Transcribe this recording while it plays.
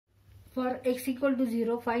For x equal to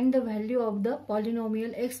 0, find the value of the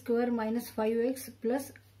polynomial x square minus 5x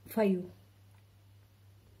plus 5.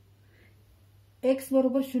 x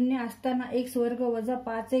बरोबर 0 असताना x वर्ग वजा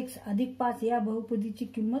 5x अधिक 5 या बहुपदीची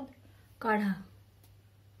किंमत काढा.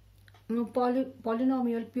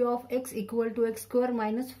 Polynomial p of x equal to x square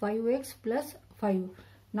minus 5x plus 5.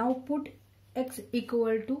 Now put x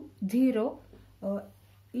equal to 0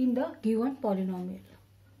 in the given polynomial.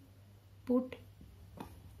 Put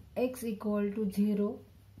x equal to 0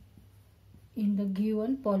 in the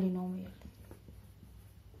given polynomial.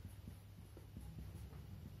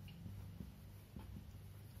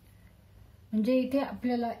 म्हणजे इथे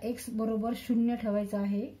आपल्याला x बरोबर 0 ठेवायचा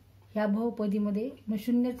आहे ह्या बहुपदीमध्ये. मग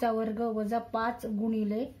 0 चा वर्ग वजा 5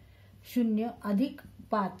 गुणिले 0 अधिक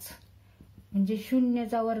 5 म्हणजे 0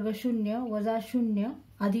 चा वर्ग 0 वजा 0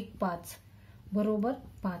 अधिक 5 बरोबर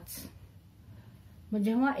 5. मग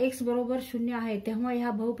जेव्हा x बरोबर 0 आहे तेव्हा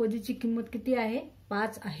ह्या बहुपदीची किंमत किती आहे?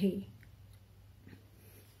 5 आहे.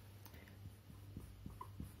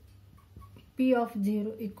 p of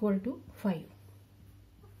 0 equal to 5.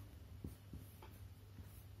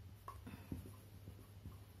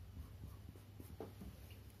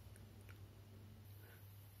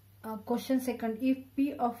 Question second. If p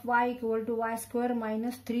of y equal to y square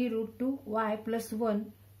minus 3 root 2 y plus 1,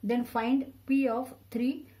 then find p of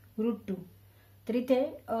 3 root 2. तर इथे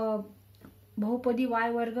बहुपदी y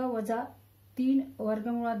वर्ग वजा 3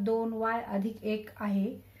 वर्गमुळात 2 y अधिक 1 आहे.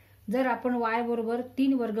 जर आपण y बरोबर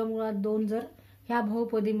 3 वर्गमुळात 2 जर ह्या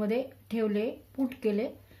बहुपदीमध्ये ठेवले, पुट केले,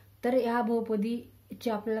 तर ह्या बहुपदीची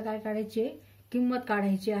आपल्याला काय काढायची? किंमत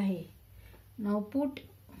काढायची आहे. Now put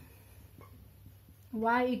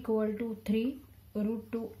y equal to 3 root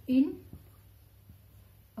 2 in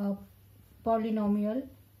polynomial,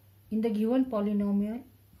 in the given polynomial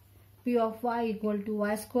p of y equal to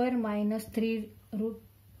y square minus 3 root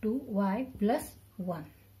 2 y plus 1.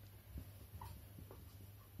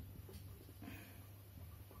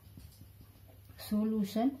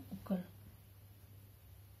 Solution.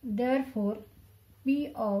 Therefore p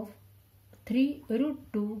of 3 root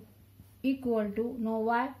 2 equal to, now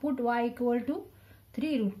y, put y equal to 3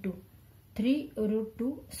 root 2, 3 root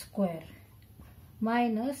 2 square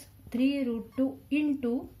minus 3 root 2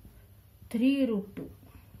 into 3 root 2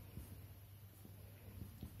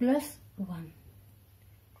 plus 1.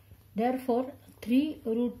 Therefore 3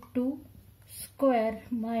 root 2 square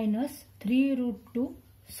minus 3 root 2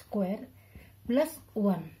 square plus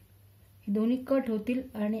 1. हे दोन्ही cut होतील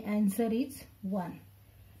आणि answer is 1.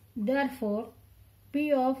 Therefore p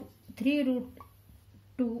of 3 root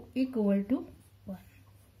 2 equal to 1.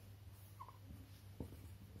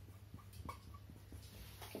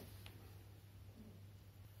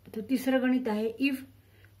 तो तिसरा गणित आहे. If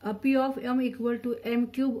p of m equal to m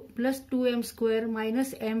cube plus 2m square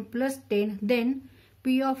minus m plus 10, then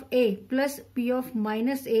p of a plus p of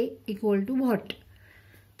minus a equal to what?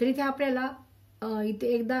 तर इथे आपल्याला इथे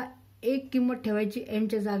एकदा एक किंमत ठेवायची m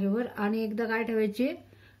च्या जागेवर आणि एकदा काय ठेवायची?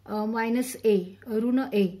 मायनस a, ऋण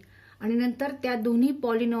a, आणि नंतर त्या दोन्ही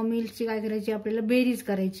पॉलिनॉमियल्सची काय करायची? आपल्याला बेरीज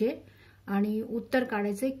करायची आणि उत्तर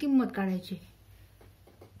काढायचे, किंमत काढायची.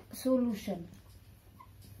 Solution.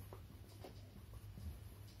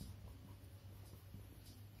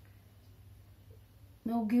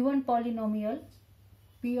 Now given polynomial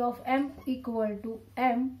p of m equal to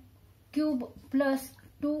m cube plus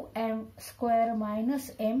 2m square minus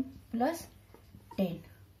m plus 10.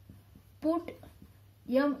 Put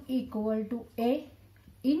m equal to a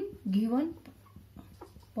in given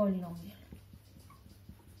polynomial.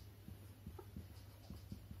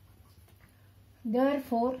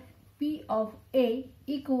 Therefore p of a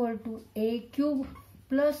equal to a cube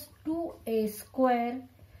plus 2a square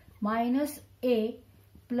minus a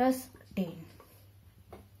plus 10.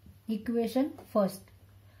 Equation first.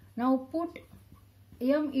 Now put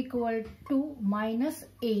m equal to minus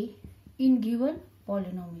a in given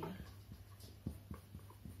polynomial.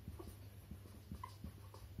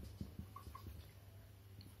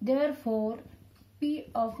 Therefore p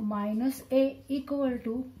of minus a equal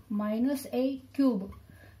to minus a cube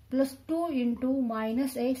plus 2 into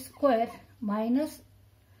minus a square minus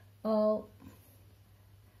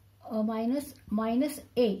minus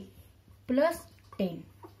a plus 10.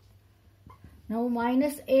 Now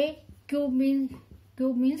minus a cube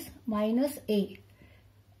means minus a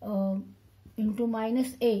into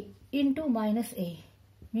minus a into minus a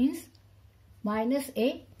means minus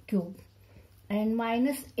a cube, and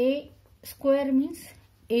minus a square means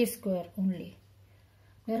a square only.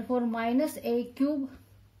 Therefore minus a cube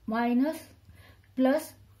minus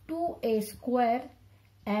plus 2a square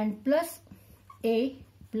and plus a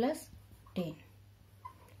plus 10.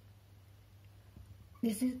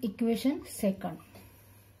 This is equation second.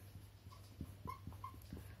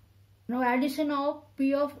 Now addition of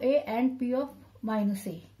P of A and P of minus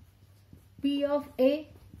A. P of A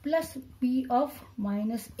plus P of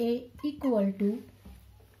minus A equal to,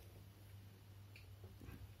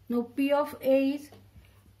 now P of A is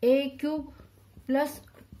A cube plus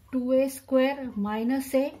 2A square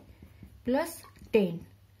minus A plus 10,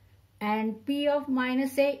 and P of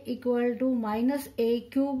minus A equal to minus A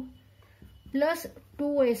cube plus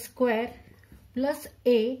 2A square plus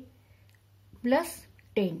A plus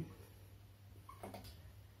 10.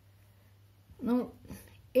 Now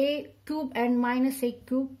A cube and minus A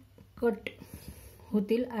cube cut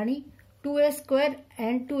होतील आणि 2A square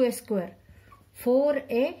and 2A square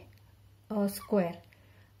 4A square.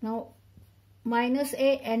 Now minus A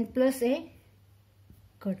and plus A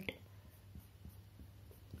cut.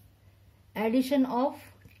 Addition of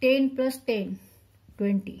 10 plus 10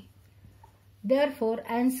 20. Therefore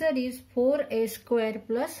answer is 4A square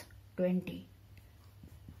plus 20.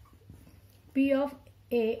 P of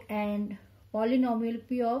A and polynomial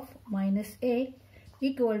P of minus A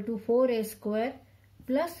equal to 4A square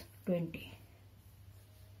plus 20.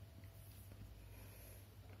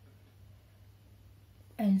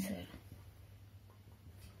 Answer.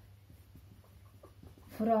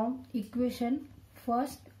 From equation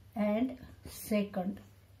first and second,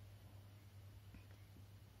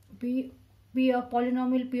 P of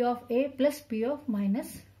polynomial P of A plus P of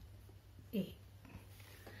minus A.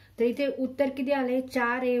 तर इथे उत्तर किती आले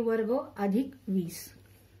 4A वर्ग अधिक 20.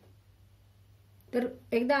 तर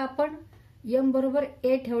एकदा आपण m बरोबर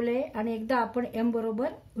a ठेवले आणि एकदा आपण m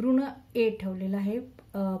बरोबर ऋण a ठेवलेला आहे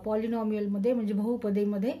पॉलिनॉमियल मध्ये म्हणजे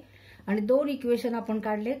बहुपदीमध्ये, आणि दोन इक्वेशन आपण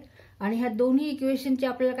काढलेत आणि ह्या दोन्ही इक्वेशनची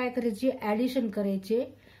आपल्याला काय करायची ऍडिशन करायचे.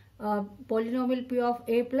 Polynomial P of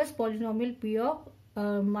A plus polynomial P of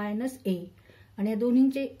minus A, आणि या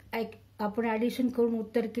दोन्हींचे आपण ऍडिशन करून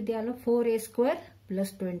उत्तर किती आलं 4A square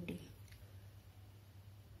plus 20.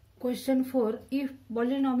 Question 4. If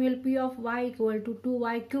polynomial P of y equal to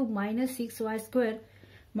 2y cube minus 6y square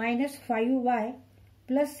minus 5y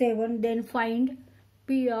plus 7, then find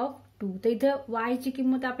P of 2. तर इथे y ची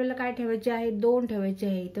किंमत आपल्याला काय ठेवायची आहे 2 ठेवायची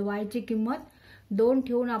आहे. तर y ची किंमत 2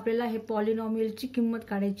 ठेवून आपल्याला हे पॉलिनॉमियल ची किंमत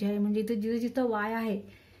काढायची आहे. म्हणजे इथे जिथे जिथे y आहे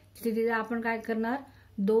तिथे तिथे आपण काय करणार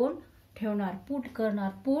 2 ठेवणार, पुट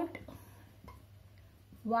करणार. Put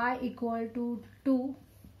y equal to 2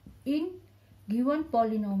 in given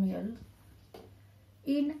polynomial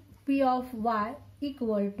in P of y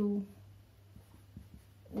equal to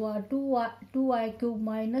 2y cube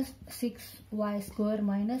minus 6y square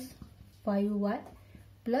minus 5y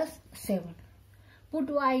plus 7.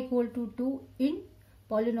 Put y equal to 2 in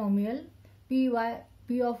polynomial P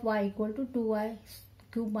of y equal to 2y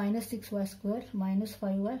cube minus 6y square minus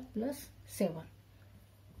 5y plus 7.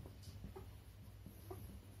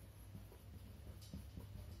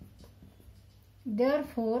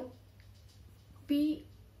 Therefore, P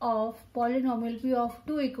of polynomial P of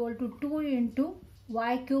 2 equal to 2 into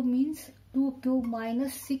y cube means 2 cube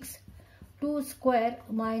minus 6, 2 square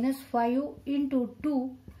minus 5 into 2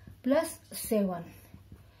 plus 7.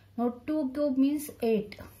 Now 2 cube means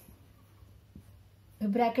 8.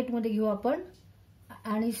 Bracket मध्ये घेऊ आपण,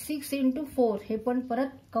 आणि 6 into 4 हे पण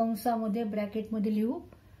परत कंसामध्ये bracket मध्ये लिहू,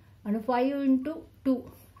 आणि 5 into 2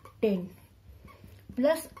 10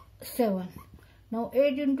 plus 7. Now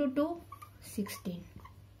 8 into 2 16,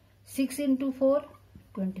 6 into 4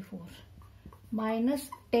 24, minus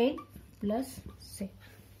 10 plus 7.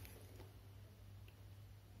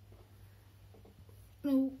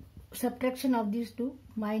 Now subtraction of these two,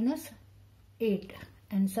 minus 8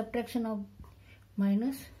 and subtraction of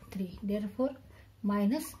minus 3, therefore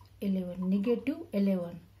minus 11, negative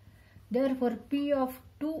 11. Therefore P of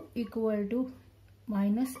 2 equal to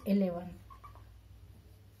minus 11.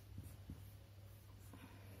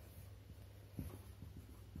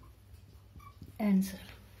 Answer.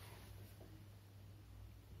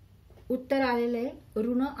 उत्तर आलेले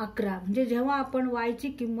ऋण 11. म्हणजे जेव्हा आपण y ची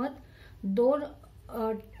किंमत 2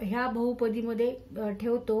 ह्या बहुपदीमध्ये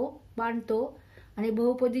ठेवतो, मांडतो, आणि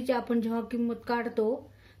बहुपदीची आपण जेव्हा किंमत काढतो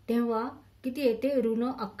तेव्हा किती येते ऋण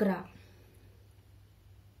 11.